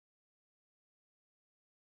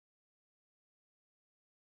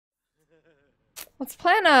Let's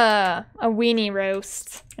plan a weenie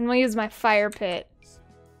roast. And we'll use my fire pit.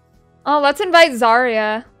 Oh, let's invite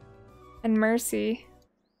Zarya. And Mercy.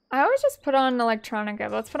 I always just put on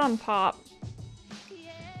electronica. Let's put on pop.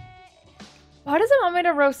 Why does it want me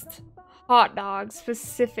to roast hot dogs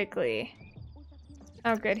specifically?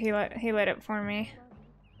 Oh good, he lit it for me.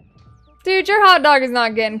 Dude, your hot dog is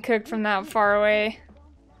not getting cooked from that far away.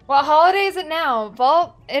 What holiday is it now?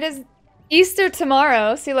 Vault, it is Easter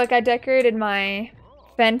tomorrow. See, look, I decorated my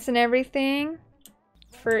fence and everything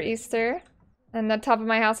for Easter. And the top of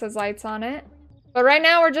my house has lights on it. But right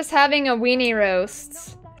now we're just having a weenie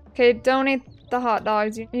roast. Okay, don't eat the hot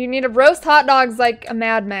dogs. You need to roast hot dogs like a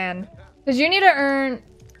madman. Because you need to earn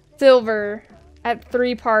silver at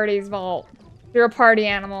 3 parties, Vault. You're a party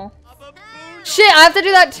animal. Shit, I have to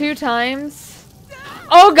do that 2 times.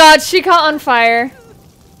 Oh god, she caught on fire.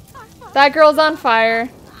 That girl's on fire.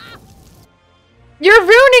 You're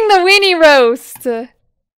ruining the weenie roast! Oh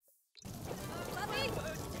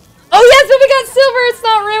yes, but we got silver! It's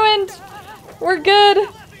not ruined! We're good.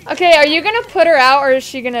 Okay, are you gonna put her out or is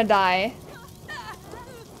she gonna die?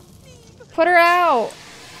 Put her out!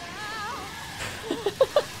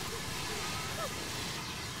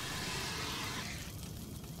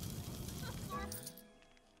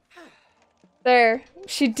 There.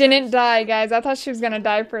 She didn't die, guys. I thought she was gonna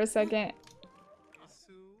die for a second.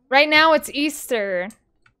 Right now it's Easter.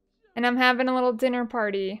 And I'm having a little dinner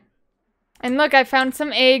party. And look, I found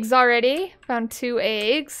some eggs already. Found 2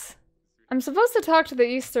 eggs. I'm supposed to talk to the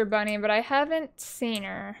Easter bunny, but I haven't seen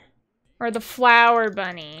her. Or the flower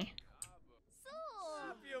bunny.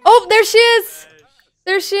 Oh, there she is!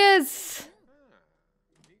 There she is!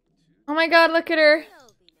 Oh my god, look at her.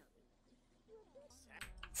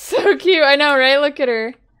 So cute, I know, right? Look at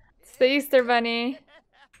her. It's the Easter bunny.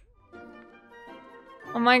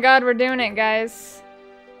 Oh my god, we're doing it, guys.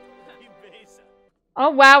 Oh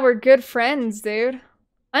wow, we're good friends, dude.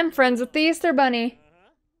 I'm friends with the Easter bunny.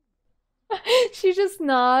 She just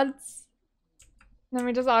nods. Then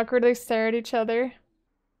we just awkwardly stare at each other.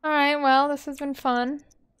 Alright, well, this has been fun.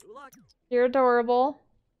 You're adorable.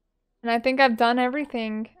 And I think I've done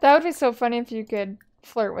everything. That would be so funny if you could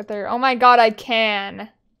flirt with her. Oh my god, I can.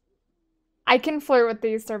 I can flirt with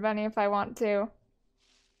the Easter bunny if I want to.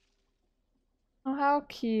 Oh, how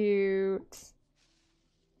cute.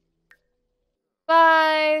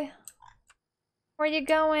 Bye. Where you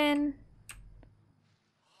going?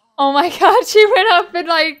 Oh my god, she went up and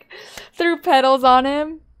like threw petals on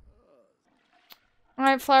him.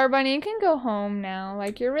 Alright, Flower Bunny, you can go home now.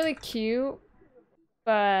 Like, you're really cute,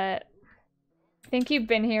 but I think you've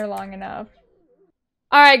been here long enough.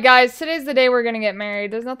 Alright guys, today's the day we're gonna get married.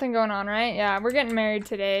 There's nothing going on, right? Yeah, we're getting married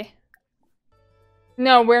today.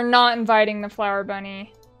 No, we're not inviting the Flower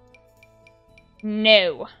Bunny.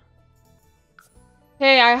 No.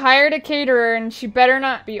 Hey, I hired a caterer and she better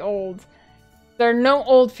not be old. There are no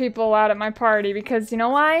old people allowed at my party because you know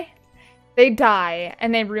why? They die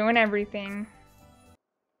and they ruin everything.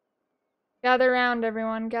 Gather round,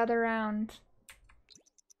 everyone. Gather round.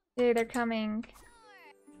 Hey, they're coming.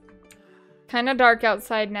 Kind of dark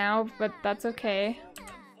outside now, but that's okay.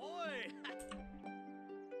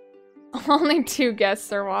 Only 2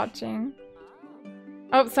 guests are watching.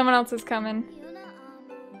 Oh, someone else is coming.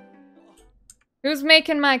 Who's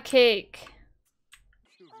making my cake?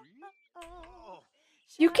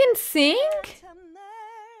 You can sing?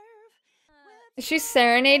 Is she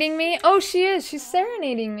serenading me? Oh, she is. She's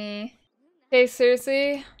serenading me. Okay,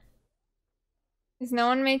 seriously? Is no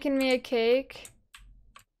one making me a cake?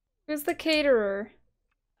 Who's the caterer?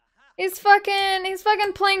 He's fucking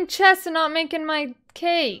playing chess and not making my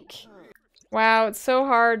cake. Wow, it's so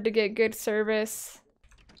hard to get good service.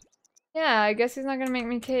 Yeah, I guess he's not gonna make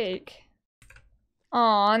me cake.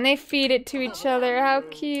 Aw, and they feed it to each other. How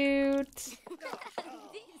cute.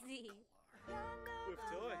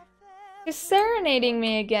 She's serenading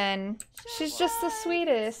me again. She's just the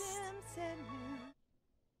sweetest.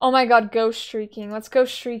 Oh my god, ghost streaking. Let's go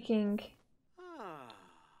streaking.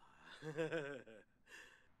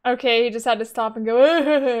 Okay, he just had to stop and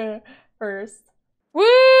go first.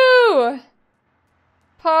 Woo!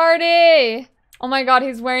 Party! Oh my god,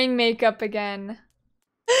 he's wearing makeup again.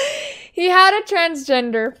 He had a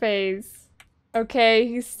transgender phase. Okay,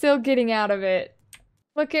 he's still getting out of it.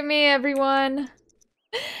 Look at me, everyone.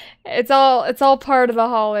 It's all part of the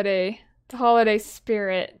holiday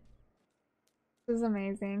spirit. This is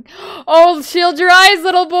amazing. Oh, shield your eyes,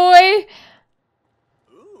 little boy!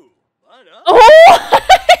 Oh!